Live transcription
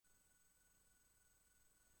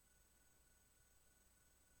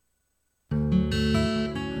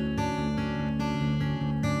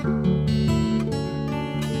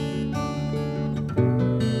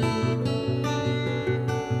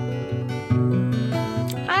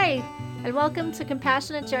and welcome to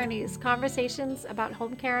Compassionate Journeys, conversations about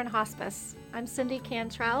home care and hospice. I'm Cindy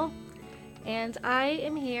Cantrell, and I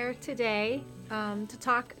am here today to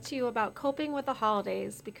talk to you about coping with the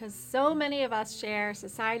holidays because so many of us share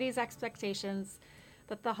society's expectations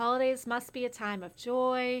that the holidays must be a time of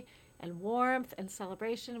joy and warmth and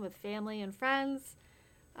celebration with family and friends.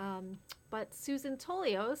 But Susan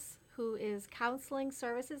Tolios, who is Counseling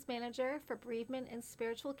Services Manager for Bereavement and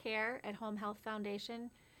Spiritual Care at Home Health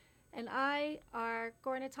Foundation, and I are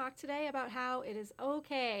going to talk today about how it is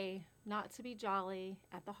okay not to be jolly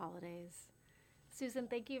at the holidays. Susan,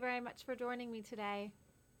 thank you very much for joining me today.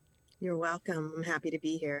 You're welcome. I'm happy to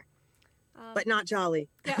be here, but not jolly.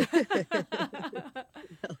 Yeah.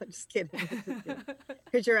 No, I'm just kidding.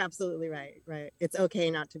 Because you're absolutely right. Right. It's okay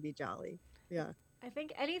not to be jolly. Yeah. I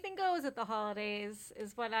think anything goes at the holidays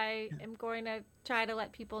is what I Yeah. am going to try to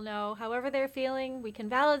let people know. However they're feeling, we can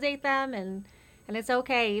validate them and it's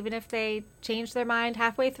okay even if they change their mind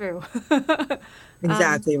halfway through.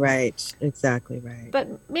 Exactly right. Exactly right. But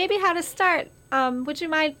maybe how to start. Would you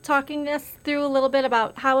mind talking us through a little bit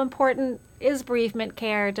about how important is bereavement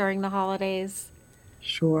care during the holidays?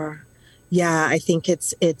 Sure. Yeah, I think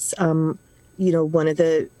it's one of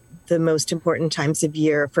the most important times of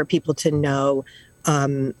year for people to know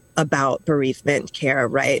about bereavement care,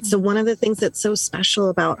 right? So one of the things that's so special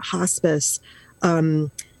about hospice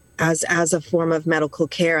um as a form of medical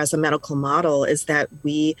care, as a medical model, is that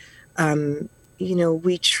um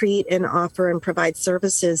we treat and offer and provide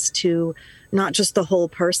services to not just the whole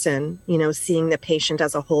person, seeing the patient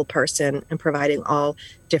as a whole person and providing all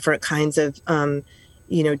different kinds of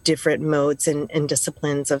different modes and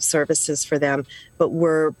disciplines of services for them, but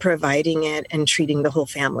we're providing it and treating the whole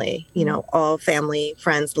family, all family,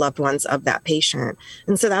 friends, loved ones of that patient.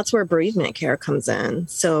 And so that's where bereavement care comes in.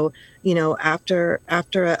 So, after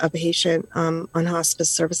a patient on hospice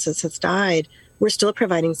services has died, we're still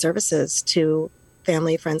providing services to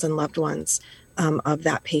family, friends, and loved ones of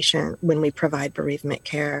that patient when we provide bereavement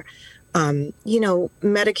care. Medicare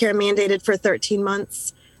mandated for 13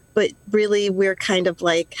 months, but really we're kind of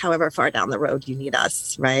like however far down the road you need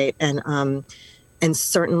us, right? And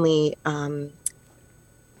certainly the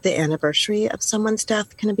anniversary of someone's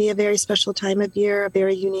death can be a very special time of year, a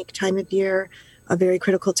very unique time of year, a very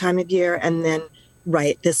critical time of year. And then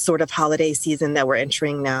right, this sort of holiday season that we're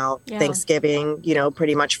entering now, Yeah. Thanksgiving,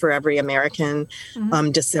 pretty much for every American.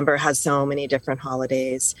 Mm-hmm. December has so many different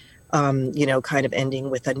holidays. Kind of ending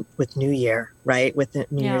with New Year, right? With the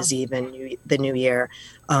New Year's Eve and the New Year.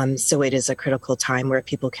 So it is a critical time where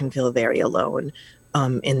people can feel very alone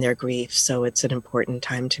in their grief. So it's an important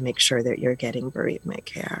time to make sure that you're getting bereavement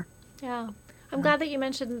care. Yeah. I'm glad that you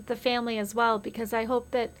mentioned the family as well because I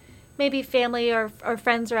hope that maybe family or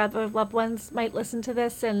friends or other loved ones might listen to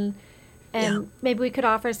this and maybe we could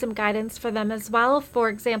offer some guidance for them as well. For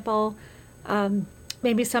example,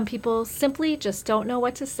 maybe some people simply just don't know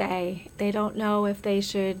what to say. They don't know if they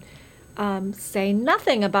should say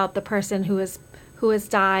nothing about the person who has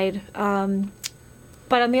died.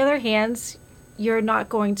 But on the other hand, you're not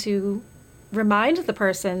going to remind the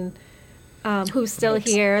person who's still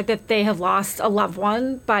here that they have lost a loved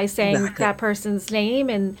one by saying that person's name.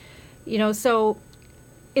 And, so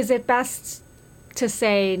is it best to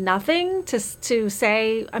say nothing, to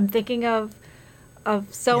say, I'm thinking of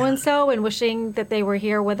so-and-so and wishing that they were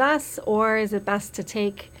here with us? Or is it best to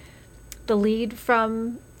take the lead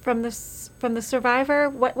from the survivor?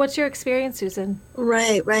 What's your experience, Susan?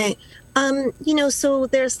 Right. So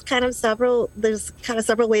there's kind of several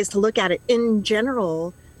ways to look at it. In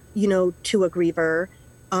general, to a griever,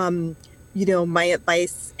 my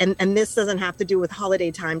advice, and this doesn't have to do with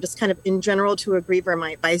holiday time, just kind of in general to a griever,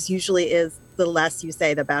 my advice usually is the less you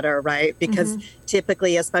say, the better, right? Because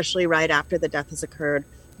typically, especially right after the death has occurred,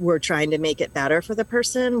 we're trying to make it better for the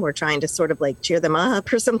person. We're trying to sort of like cheer them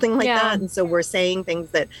up or something like that. And so we're saying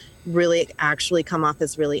things that really actually come off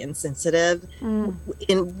as really insensitive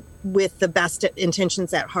with the best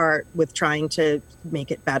intentions at heart, with trying to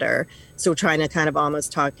make it better. So trying to kind of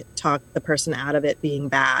almost talk the person out of it being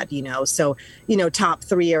bad, So, top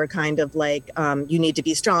three are kind of like, you need to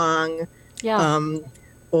be strong. Yeah.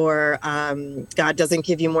 Or God doesn't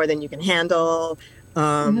give you more than you can handle.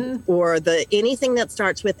 Or anything that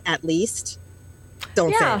starts with at least,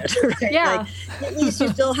 don't say it, right? Yeah. Like, at least you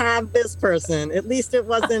still have this person. At least it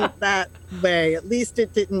wasn't that way. At least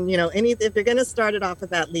it didn't, if you're going to start it off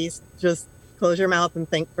with at least, just close your mouth and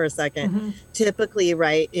think for a second. Typically,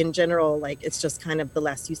 right, in general, like it's just kind of the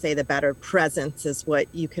less you say, the better. Presence is what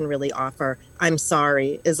you can really offer. I'm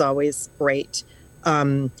sorry is always great.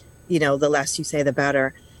 The less you say, the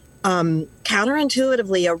better.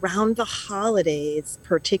 Counterintuitively, around the holidays,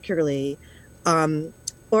 particularly, um,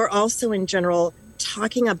 or also in general,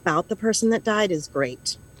 talking about the person that died is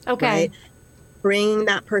great, Okay. right? Bringing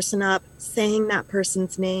that person up, saying that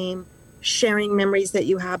person's name, sharing memories that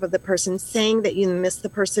you have of the person, saying that you miss the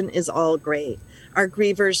person is all great. Our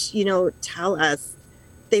grievers, tell us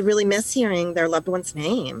they really miss hearing their loved one's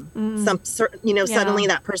name. Mm, yeah. Suddenly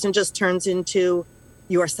that person just turns into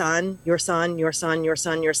your son, your son, your son, your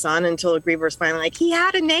son, your son, until a griever's finally like, he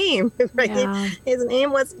had a name, right? Yeah. His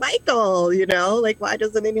name was Michael, like, why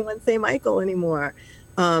doesn't anyone say Michael anymore?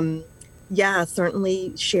 Um, yeah,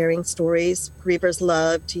 certainly sharing stories. Grievers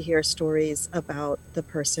love to hear stories about the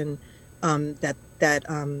person that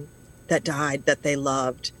died, that they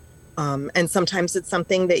loved. And sometimes it's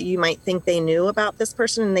something that you might think they knew about this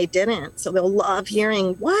person and they didn't. So they'll love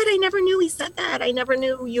hearing, what? I never knew he said that. I never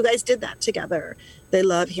knew you guys did that together. They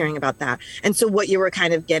love hearing about that. And so what you were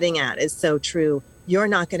kind of getting at is so true. You're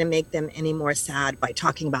not going to make them any more sad by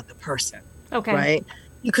talking about the person, Okay. right?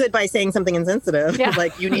 You could by saying something insensitive, Yeah.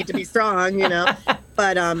 like you need to be strong,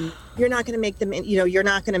 but you're not going to make them, you're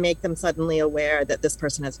not going to make them suddenly aware that this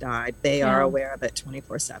person has died. They are Yeah. aware of it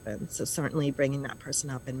 24/7. So certainly bringing that person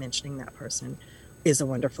up and mentioning that person is a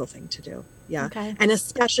wonderful thing to do. Yeah. Okay. And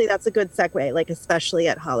especially, that's a good segue, like especially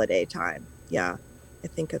at holiday time. Yeah. I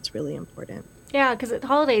think it's really important. Yeah, because at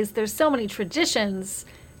holidays there's so many traditions,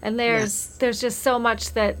 and Yes, there's just so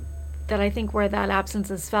much that I think where that absence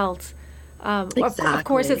is felt. Of course,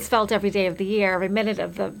 exactly. it's felt every day of the year, every minute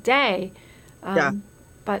of the day. Yeah.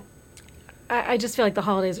 But I just feel like the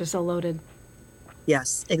holidays are so loaded.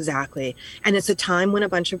 Yes, exactly. And it's a time when a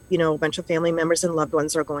bunch of family members and loved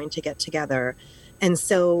ones are going to get together. And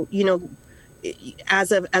so,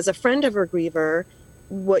 as a friend of a griever,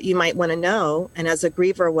 what you might want to know, and as a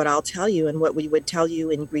griever, what I'll tell you and what we would tell you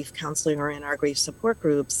in grief counseling or in our grief support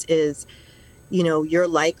groups is, you're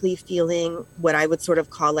likely feeling what I would sort of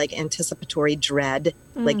call like anticipatory dread,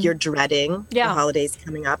 like Mm. you're dreading the Yeah. holidays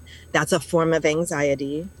coming up. That's a form of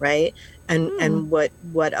anxiety, right? And Mm. and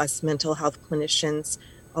what us mental health clinicians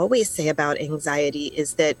always say about anxiety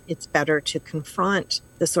is that it's better to confront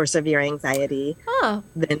the source of your anxiety Oh.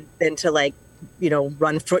 than to like,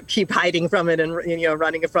 keep hiding from it and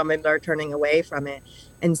running from it or turning away from it.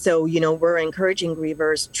 And so, we're encouraging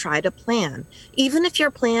grievers, try to plan. Even if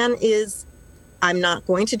your plan is, I'm not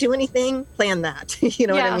going to do anything, plan that. You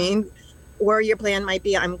know what I Yeah. mean? Or your plan might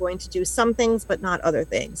be, I'm going to do some things, but not other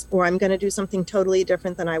things. Or I'm going to do something totally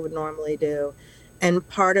different than I would normally do. And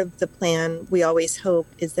part of the plan, we always hope,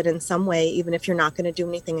 is that in some way, even if you're not going to do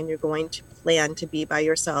anything and you're going to plan to be by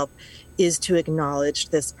yourself, is to acknowledge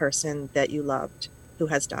this person that you loved who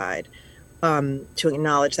has died, to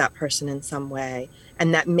acknowledge that person in some way.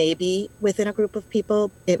 And that may be within a group of people,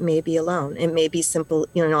 it may be alone. It may be simple,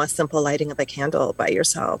 a simple lighting of a candle by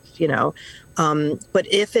yourself. But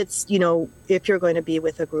if you're going to be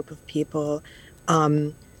with a group of people,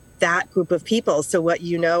 that group of people, so what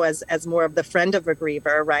as more of the friend of a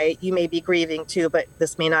griever, right? You may be grieving too, but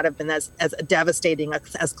this may not have been as devastating,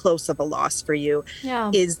 as close of a loss for you,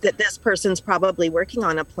 Yeah. is that this person's probably working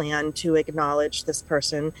on a plan to acknowledge this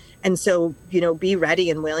person. And so, be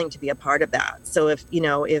ready and willing to be a part of that. So if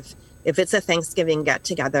it's a Thanksgiving get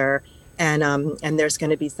together and there's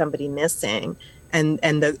going to be somebody missing, and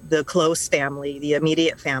the close family, the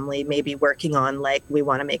immediate family may be working on, like, we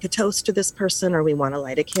want to make a toast to this person, or we want to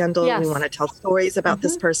light a candle, we Yes. want to tell stories about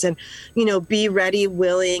this person, be ready,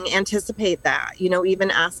 willing, anticipate that,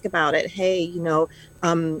 even ask about it. Hey,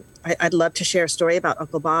 I'd love to share a story about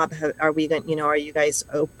Uncle Bob. Are we going, are you guys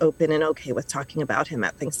open and okay with talking about him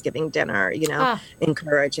at Thanksgiving dinner? Ah.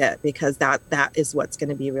 Encourage it, because that is what's going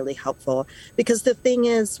to be really helpful. Because the thing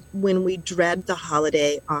is, when we dread the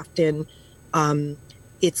holiday, often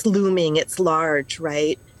it's looming, it's large,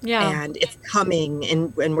 right? Yeah. And it's coming,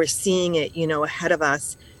 and we're seeing it, ahead of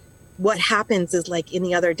us. What happens is, like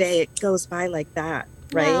any other day, it goes by like that,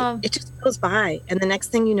 right? Yeah. It just goes by. And the next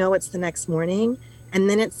thing you know, it's the next morning. And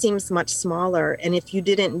then it seems much smaller. And if you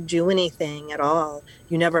didn't do anything at all,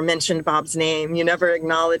 you never mentioned Bob's name, you never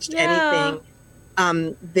acknowledged Yeah.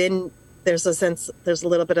 anything, then there's a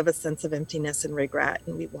little bit of a sense of emptiness and regret.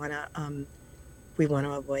 And we want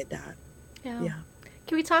to avoid that. Yeah. Yeah.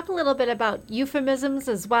 Can we talk a little bit about euphemisms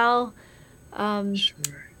as well? Sure.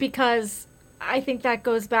 Because I think that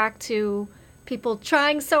goes back to people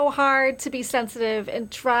trying so hard to be sensitive and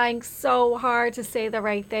trying so hard to say the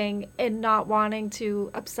right thing and not wanting to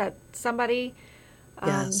upset somebody.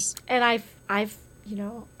 Yes. And I'm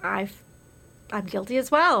guilty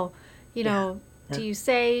as well. Yeah. Yeah. Do you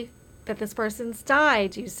say that this person's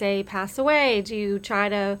died? Do you say pass away? Do you try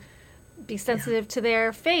to be sensitive to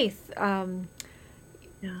their faith. Yeah.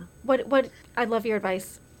 What I love your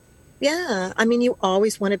advice. Yeah, I mean, you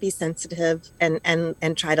always want to be sensitive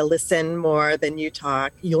and try to listen more than you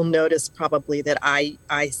talk. You'll notice probably that I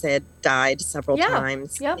said died several Yeah.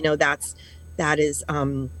 times. Yep. You know, that is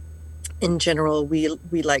in general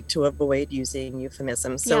we like to avoid using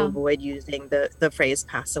euphemisms. So Yeah. avoid using the phrase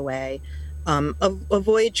pass away.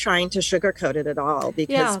 Avoid trying to sugarcoat it at all,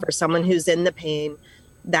 because Yeah. for someone who's in the pain,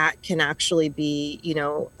 that can actually be,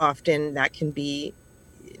 often that can be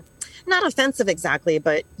not offensive exactly,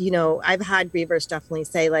 but I've had grievers definitely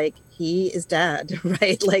say like he is dead,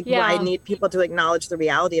 right? Like I Yeah. need people to acknowledge the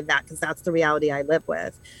reality of that because that's the reality I live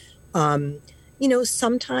with. Um,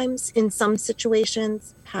 sometimes in some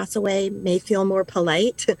situations, pass away may feel more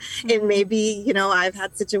polite. It may Mm-hmm. be, I've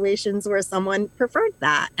had situations where someone preferred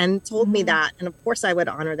that and told me Mm-hmm. that. And of course, I would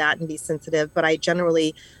honor that and be sensitive, but I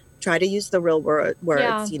generally try to use the real Yeah.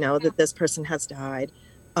 words, that this person has died.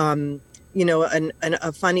 Um,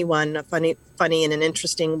 a funny one, funny in an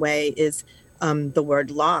interesting way is the word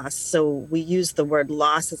loss. So we use the word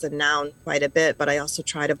loss as a noun quite a bit, but I also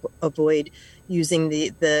try to avoid using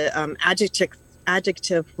the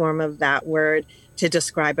adjective form of that word to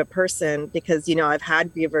describe a person, because I've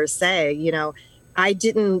had grievers say, I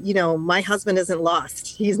didn't, my husband isn't lost.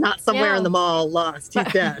 He's not somewhere in Yeah. the mall lost.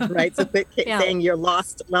 He's dead, right? So quit Yeah. saying your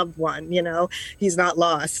lost loved one, he's not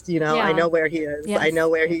lost, I Yeah. know where he is. I Yes. know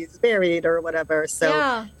where he's buried or whatever. So,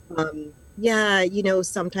 Yeah. yeah,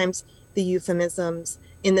 sometimes the euphemisms,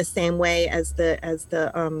 in the same way as the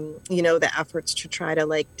efforts to try to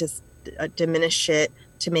like just diminish it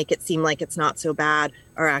to make it seem like it's not so bad,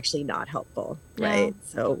 are actually not helpful, Yeah. right?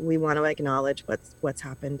 So we want to acknowledge what's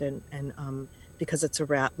happened, and because it's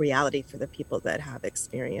a reality for the people that have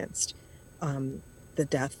experienced um, the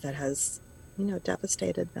death that has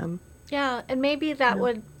devastated them. Yeah. And maybe that Yeah.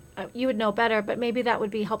 would, you would know better, but maybe that would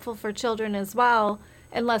be helpful for children as well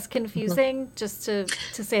and less Mhm. confusing just to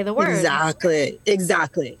say the word. Exactly.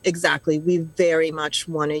 We very much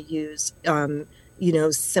want to use,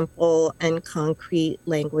 simple and concrete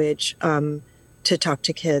language to talk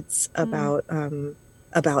to kids Mm.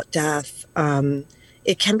 about death.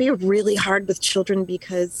 It can be really hard with children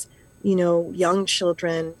because, young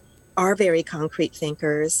children are very concrete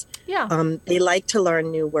thinkers. Yeah. They like to learn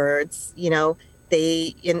new words.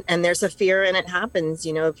 And there's a fear, and it happens,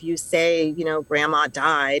 if you say, grandma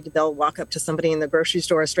died, they'll walk up to somebody in the grocery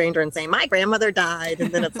store, a stranger, and say, my grandmother died.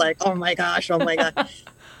 And then it's like, oh my gosh, oh my God.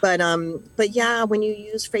 But yeah, when you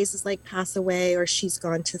use phrases like pass away, or she's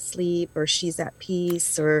gone to sleep, or she's at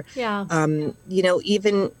peace, or Yeah.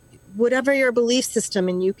 even whatever your belief system,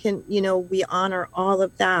 and you can, we honor all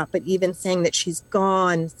of that, but even saying that she's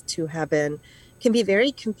gone to heaven can be very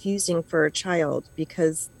confusing for a child,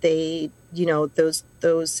 because they, those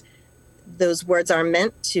words are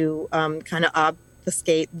meant to kind of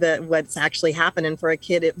obfuscate what's actually happening. For a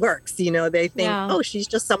kid, it works. They think, Yeah. oh, she's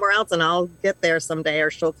just somewhere else and I'll get there someday, or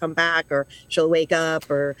she'll come back, or she'll wake up,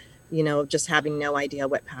 or just having no idea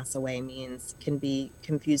what pass away means can be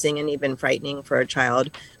confusing and even frightening for a child.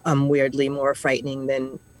 Weirdly more frightening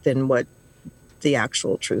than what the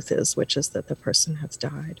actual truth is, which is that the person has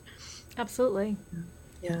died. Absolutely.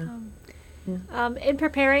 Yeah. Um, Yeah. in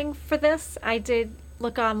preparing for this, I did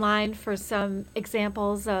look online for some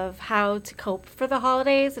examples of how to cope for the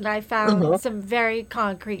holidays, and I found Uh-huh. some very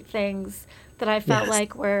concrete things that I felt Yes.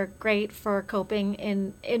 like were great for coping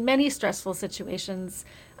in many stressful situations.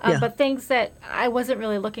 Yeah. But things that I wasn't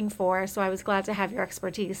really looking for, so I was glad to have your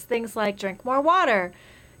expertise. Things like drink more water,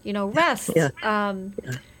 rest, Yeah.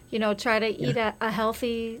 Yeah. try to Yeah. eat a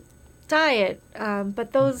healthy diet.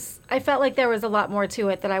 But those, I felt like there was a lot more to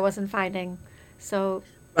it that I wasn't finding. So,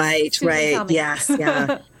 Right, Susan, right. tell me. Yes,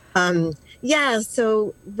 yeah. Yeah,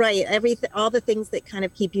 so right, everything, all the things that kind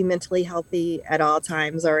of keep you mentally healthy at all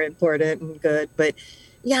times are important and good. But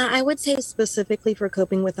yeah, I would say specifically for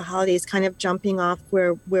coping with the holidays, kind of jumping off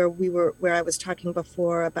where I was talking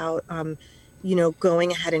before about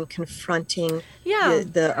going ahead and confronting Yeah.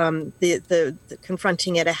 the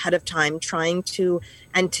confronting it ahead of time, trying to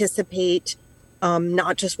anticipate,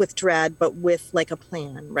 not just with dread, but with like a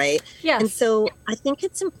plan, right? And Yes. so I think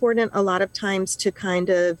it's important a lot of times to kind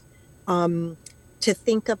of to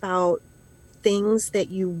think about things that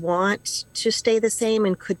you want to stay the same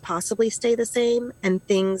and could possibly stay the same, and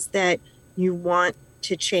things that you want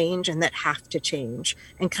to change and that have to change,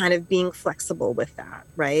 and kind of being flexible with that,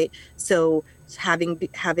 right? So having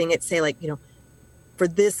it say like, for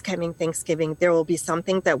this coming Thanksgiving, there will be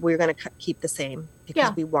something that we're going to keep the same because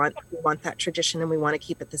Yeah. we want that tradition and we want to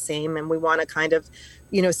keep it the same. And we want to kind of,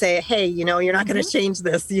 say, hey, you're not going to Hmm. change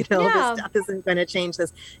this, this Yeah. stuff isn't going to change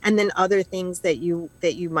this. And then other things that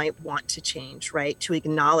you might want to change, right? To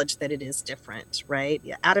acknowledge that it is different, right?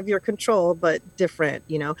 Yeah, out of your control, but different.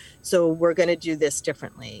 So we're going to do this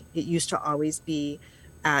differently. It used to always be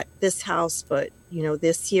at this house, but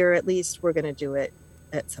this year at least we're going to do it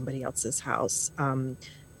at somebody else's house.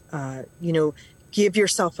 Uh, you know, give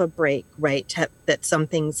yourself a break, right? That some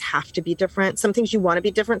things have to be different. Some things you want to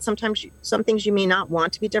be different. Sometimes some things you may not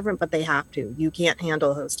want to be different, but they have to. You can't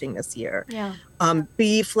handle hosting this year. Yeah.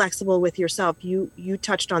 Be flexible with yourself. You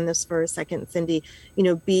touched on this for a second, Cindy.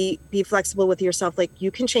 Be flexible with yourself. Like,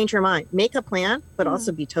 you can change your mind, make a plan, but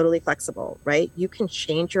also be totally flexible, right? You can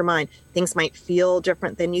change your mind. Things might feel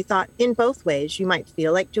different than you thought in both ways. You might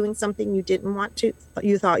feel like doing something you didn't want to,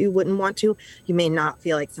 you thought you wouldn't want to. You may not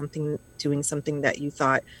feel like doing something that you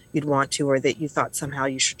thought you'd want to, or that you thought somehow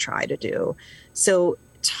you should try to do. So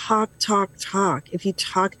talk. If you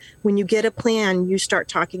talk, when you get a plan, you start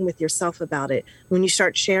talking with yourself about it. When you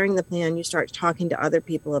start sharing the plan, you start talking to other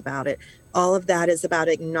people about it. All of that is about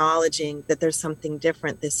acknowledging that there's something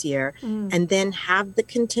different this year, and then have the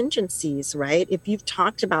contingencies, right? If you've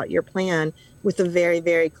talked about your plan with a very,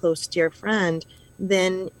 very close dear friend,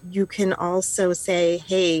 then you can also say,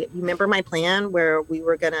 hey, you remember my plan where we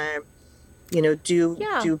were going to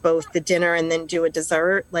Yeah. do both the dinner and then do a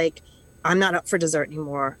dessert? Like, I'm not up for dessert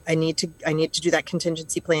anymore. I need to do that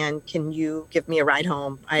contingency plan. Can you give me a ride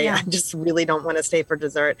home? I, Yeah. I just really don't want to stay for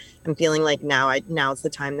dessert. I'm feeling like now's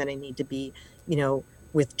the time that I need to be,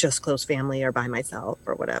 with just close family or by myself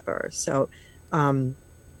or whatever. So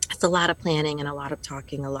it's a lot of planning and a lot of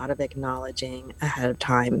talking, a lot of acknowledging ahead of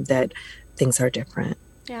time that things are different.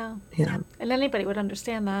 Yeah. Yeah. And anybody would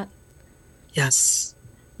understand that. Yes.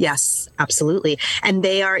 Yes, absolutely. And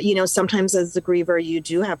they are, sometimes as the griever, you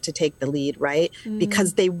do have to take the lead, right?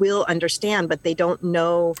 Because they will understand, but they don't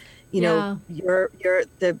know, Yeah.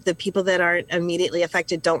 the people that aren't immediately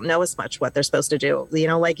affected don't know as much what they're supposed to do.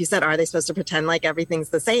 Like you said, are they supposed to pretend like everything's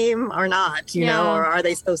the same or not, Yeah. or are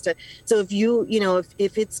they supposed to? So if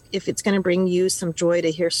if it's going to bring you some joy to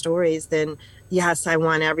hear stories, then yes,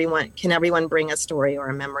 can everyone bring a story or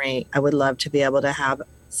a memory? I would love to be able to have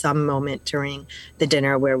some moment during the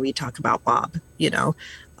dinner where we talk about Bob. Yeah.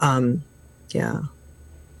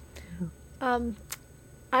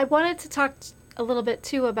 I wanted to talk a little bit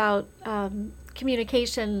too about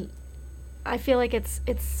communication. I feel like it's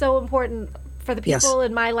so important for the Yes. people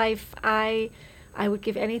in my life. I would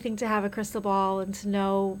give anything to have a crystal ball and to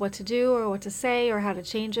know what to do or what to say or how to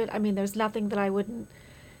change it. I mean, there's nothing that I wouldn't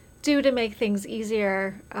do to make things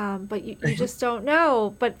easier, but you just don't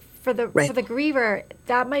know. But for the Right. griever,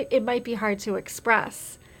 it might be hard to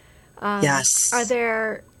express. Are Yes.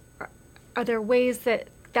 there ways that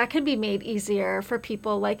can be made easier for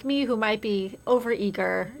people like me who might be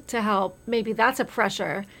overeager to help? Maybe that's a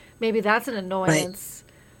pressure. Maybe that's an Right. annoyance.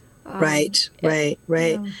 Right. It, Right. you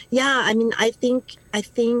Right. know, Yeah. I mean, I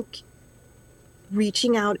think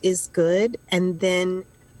reaching out is good, and then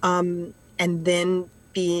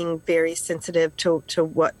being very sensitive to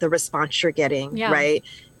what the response you're getting, yeah, right?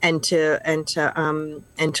 And to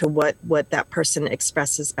what that person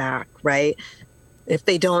expresses back, right? If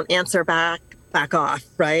they don't answer back off,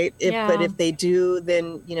 right? But yeah, if they do,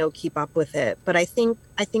 then keep up with it. But I think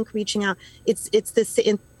reaching out, it's the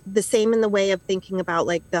same in the way of thinking about,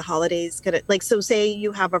 like, the holidays. Like, so say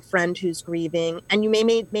you have a friend who's grieving, and you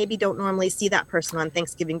maybe don't normally see that person on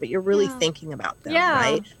Thanksgiving, but you're really yeah, thinking about them, yeah,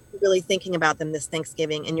 right? You're really thinking about them this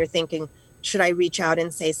Thanksgiving, and you're thinking, should I reach out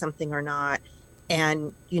and say something or not?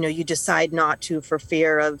 And you decide not to, for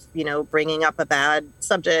fear of bringing up a bad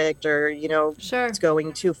subject, or sure, it's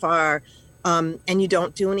going too far. And you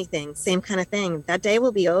don't do anything. Same kind of thing. That day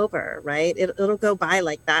will be over, right? It'll go by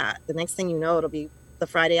like that. The next thing you know, it'll be the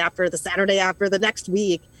Friday after, the Saturday after, the next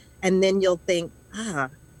week. And then you'll think,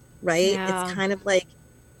 right? It's yeah, kind of like,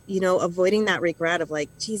 avoiding that regret of, like,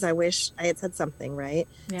 geez, I wish I had said something, right?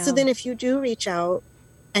 So yeah, then if you do reach out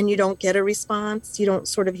and you don't get a response, you don't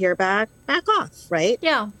sort of hear back off, right?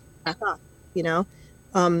 yeah, Back off, you know?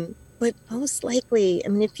 But most likely, I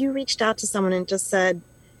mean, if you reached out to someone and just said,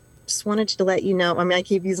 just wanted to let you know. I mean, I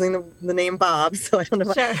keep using the name Bob, so I don't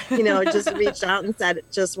know, sure, just reached out and said,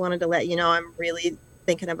 just wanted to let you know I'm really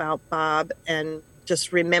thinking about Bob, and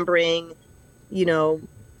just remembering, you know,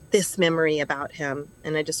 this memory about him.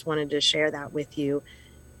 And I just wanted to share that with you.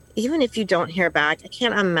 Even if you don't hear back, I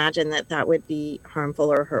can't imagine that would be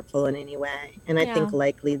harmful or hurtful in any way. And I yeah, think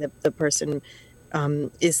likely the person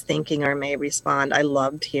is thinking or may respond. I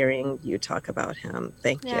loved hearing you talk about him.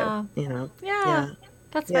 Thank you. Yeah. You know, Yeah. yeah,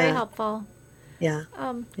 That's very yeah, helpful. yeah,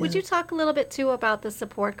 Would yeah, you talk a little bit too about the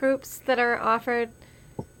support groups that are offered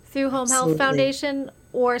through Home Health absolutely. Foundation,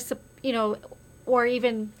 or or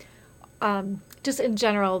even just in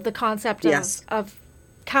general, the concept Yes, of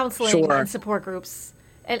counseling and sure. support groups,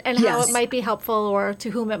 and how it Yes, might be helpful or to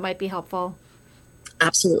whom it might be helpful?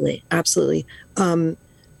 absolutely, absolutely. Um,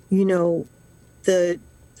 you know, the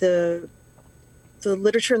the the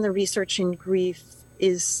literature and the research in grief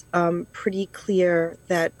is pretty clear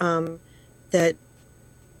that that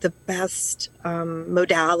the best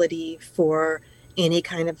modality for any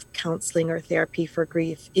kind of counseling or therapy for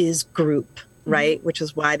grief is group, Hmm. right? Which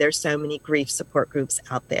is why there's so many grief support groups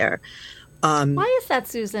out there. Um, Why is that,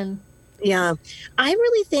 Susan? yeah, I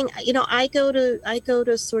really think, I go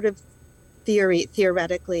to sort of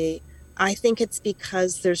theoretically, I think it's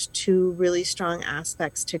because there's two really strong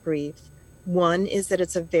aspects to grief. One is that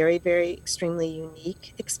it's a very, very extremely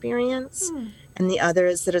unique experience, Hmm. and the other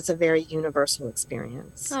is that it's a very universal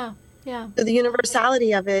experience. Oh, yeah, So the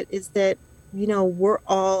universality of it is that, we're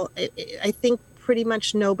all, I think pretty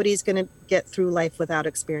much nobody's going to get through life without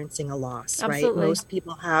experiencing a loss, right? absolutely. Most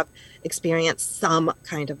people have experienced some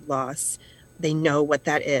kind of loss. They know what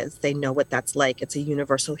that is. They know what that's like. It's a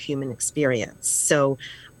universal human experience. So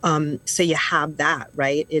you have that,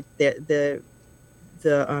 right? The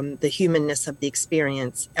humanness of the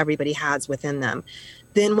experience everybody has within them.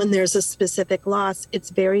 Then when there's a specific loss, it's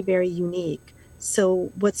very, very unique.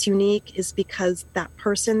 So what's unique is because that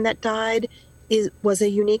person that died was a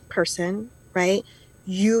unique person, right?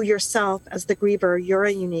 You yourself as the griever, you're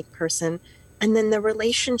a unique person. And then the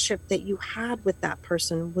relationship that you had with that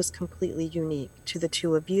person was completely unique to the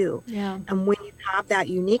two of you. Yeah. And when you have that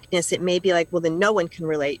uniqueness, it may be like, well, then no one can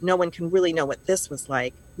relate. No one can really know what this was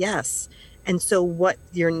like. Yes. And so, what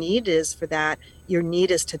your need is for that, your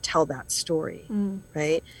need is to tell that story, Mm.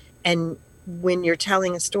 right? And when you're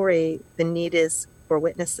telling a story, the need is for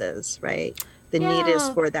witnesses, right? The need is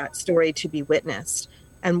Yeah. for that story to be witnessed.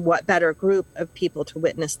 And what better group of people to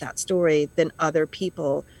witness that story than other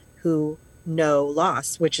people who know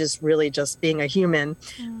loss, which is really just being a human.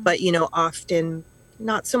 Mm. But, often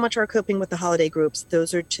not so much our coping with the holiday groups.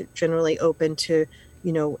 Those are generally open to,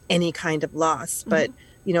 any kind of loss. But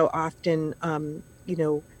Hmm. often,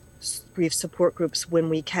 grief support groups, when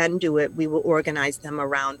we can do it, we will organize them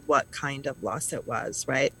around what kind of loss it was,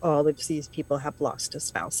 right? All of these people have lost a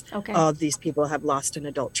spouse. Okay. All of these people have lost an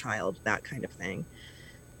adult child, that kind of thing.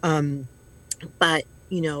 Um, but,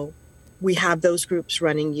 we have those groups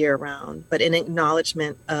running year round. But in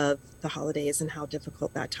acknowledgement of the holidays and how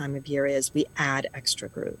difficult that time of year is, we add extra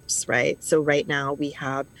groups, right? So right now we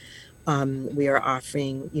are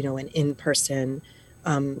offering, an in-person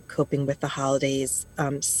coping with the holidays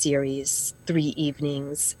series, 3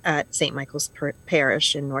 evenings at St. Michael's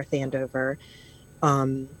Parish in North Andover.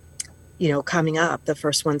 Um, coming up, the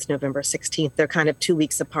first one's November 16th. They're kind of 2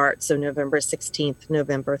 weeks apart. So November 16th,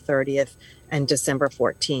 November 30th, and December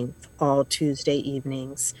 14th, all Tuesday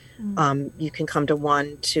evenings. Mm. You can come to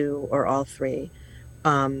one, two, or all three.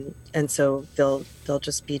 And so they'll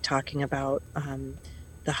just be talking about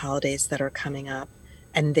the holidays that are coming up.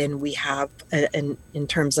 And then we have, in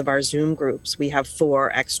terms of our Zoom groups, we have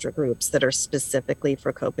 4 extra groups that are specifically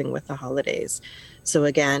for coping with the holidays. So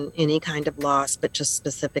again, any kind of loss, but just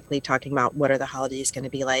specifically talking about what are the holidays going to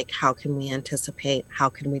be like? How can we anticipate? How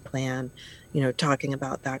can we plan? Talking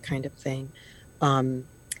about that kind of thing. Um,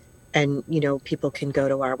 and people can go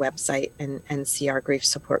to our website and see our grief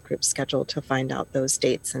support group schedule to find out those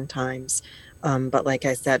dates and times. But like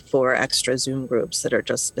I said, 4 extra Zoom groups that are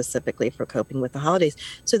just specifically for coping with the holidays,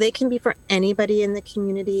 so they can be for anybody in the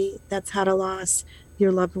community that's had a loss.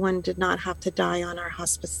 Your loved one did not have to die on our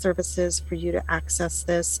hospice services for you to access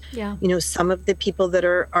this. Yeah. Some of the people that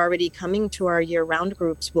are already coming to our year-round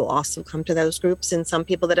groups will also come to those groups, and some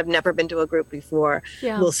people that have never been to a group before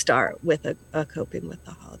Yeah. will start with a coping with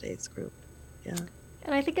the holidays group. Yeah.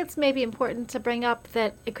 And I think it's maybe important to bring up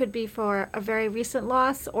that it could be for a very recent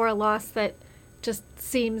loss or a loss that just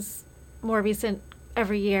seems more recent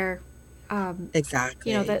every year.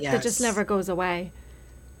 Exactly. That just Yes. never goes away.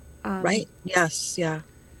 Um, Right. Yes. Yeah.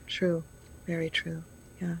 True. Very true.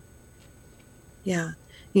 Yeah. Yeah.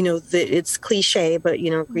 It's cliche, but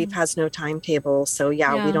grief mm, has no timetable. So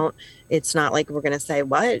yeah, we yeah. don't, it's not like we're going to say,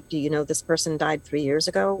 what, do you know this person died 3 years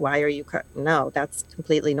ago? Why are you, no, that's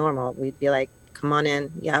completely normal. We'd be like, come on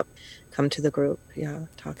in. Yep. Come to the group. Yeah.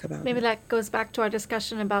 Talk about Maybe it. that goes back to our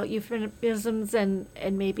discussion about euphemisms and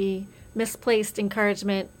maybe misplaced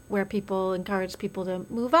encouragement, where people encourage people to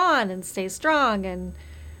move on and stay strong, and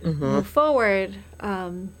Mm-hmm. move forward,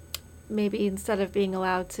 maybe instead of being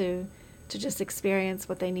allowed to just experience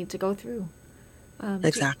what they need to go through. Do you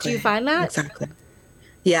Exactly. find that? Exactly.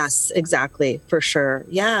 Yes, exactly, for sure.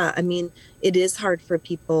 Yeah, I mean, it is hard for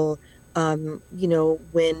people,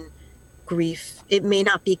 when grief, it may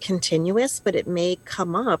not be continuous, but it may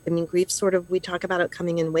come up. I mean, grief sort of, we talk about it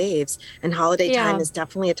coming in waves, and holiday time Yeah. is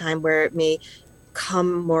definitely a time where it may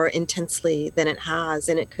come more intensely than it has.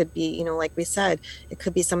 And it could be, like we said, it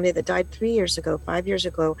could be somebody that died 3 years ago, 5 years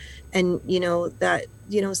ago. And,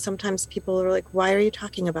 sometimes people are like, why are you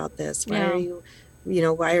talking about this? Yeah.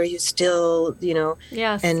 Why are you still,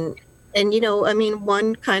 Yes. and, I mean,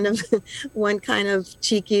 one kind of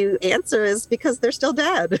cheeky answer is because they're still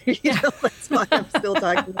dead. Yeah. That's why I'm still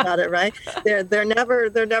talking about it, right? They're never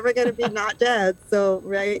going to be not dead. So,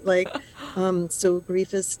 right, like, so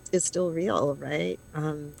grief is still real, right?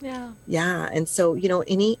 Yeah. Yeah, and so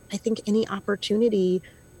I think any opportunity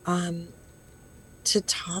um, to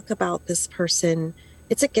talk about this person,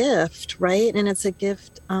 it's a gift, right? And it's a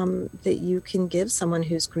gift that you can give someone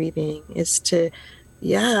who's grieving is to,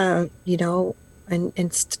 yeah,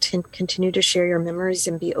 and to continue to share your memories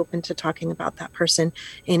and be open to talking about that person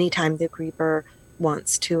anytime the griever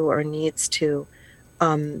wants to or needs to.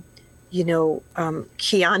 Um,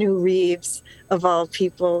 Keanu Reeves, of all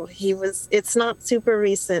people, it's not super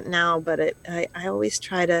recent now, but I always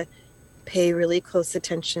try to pay really close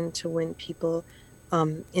attention to when people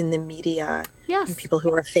in the media and Yes. people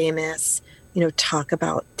who are famous, talk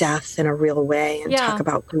about death in a real way and talk Yeah.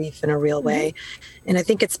 about grief in a real Mm-hmm. way. And I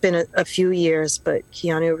think it's been a few years, but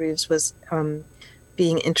Keanu Reeves was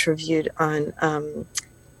being interviewed on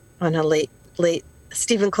a late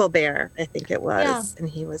Stephen Colbert, I think it Yeah. was, and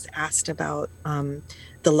he was asked about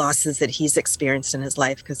the losses that he's experienced in his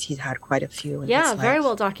life because he's had quite a few in Yeah. his Very life.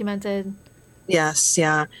 well documented. Yes,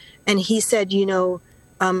 yeah. And he said,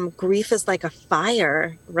 grief is like a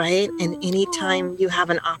fire, right? And Oh. anytime you have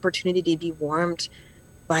an opportunity to be warmed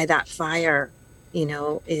by that fire,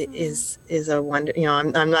 it is a wonder.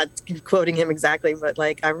 I'm not quoting him exactly, but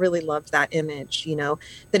like I really loved that image,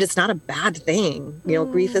 that it's not a bad thing.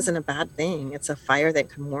 Grief Mm. isn't a bad thing. It's a fire that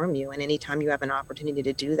can warm you. And anytime you have an opportunity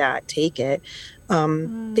to do that, take it.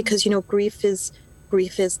 Mm. Because grief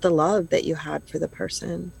is the love that you had for the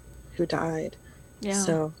person who died. Yeah.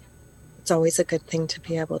 So it's always a good thing to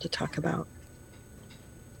be able to talk about.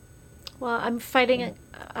 Well, I'm fighting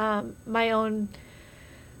my own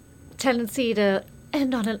tendency to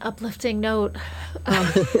end on an uplifting note.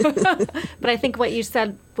 Oh. But I think what you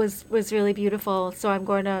said was really beautiful. So I'm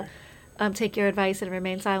going to take your advice and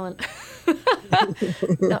remain silent.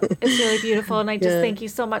 No, it's really beautiful, and I just Yeah, thank you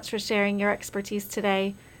so much for sharing your expertise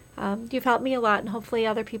today. You've helped me a lot, and hopefully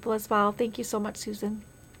other people as well. Thank you so much, Susan.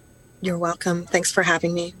 you're welcome. Thanks for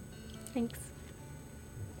having me. Thanks.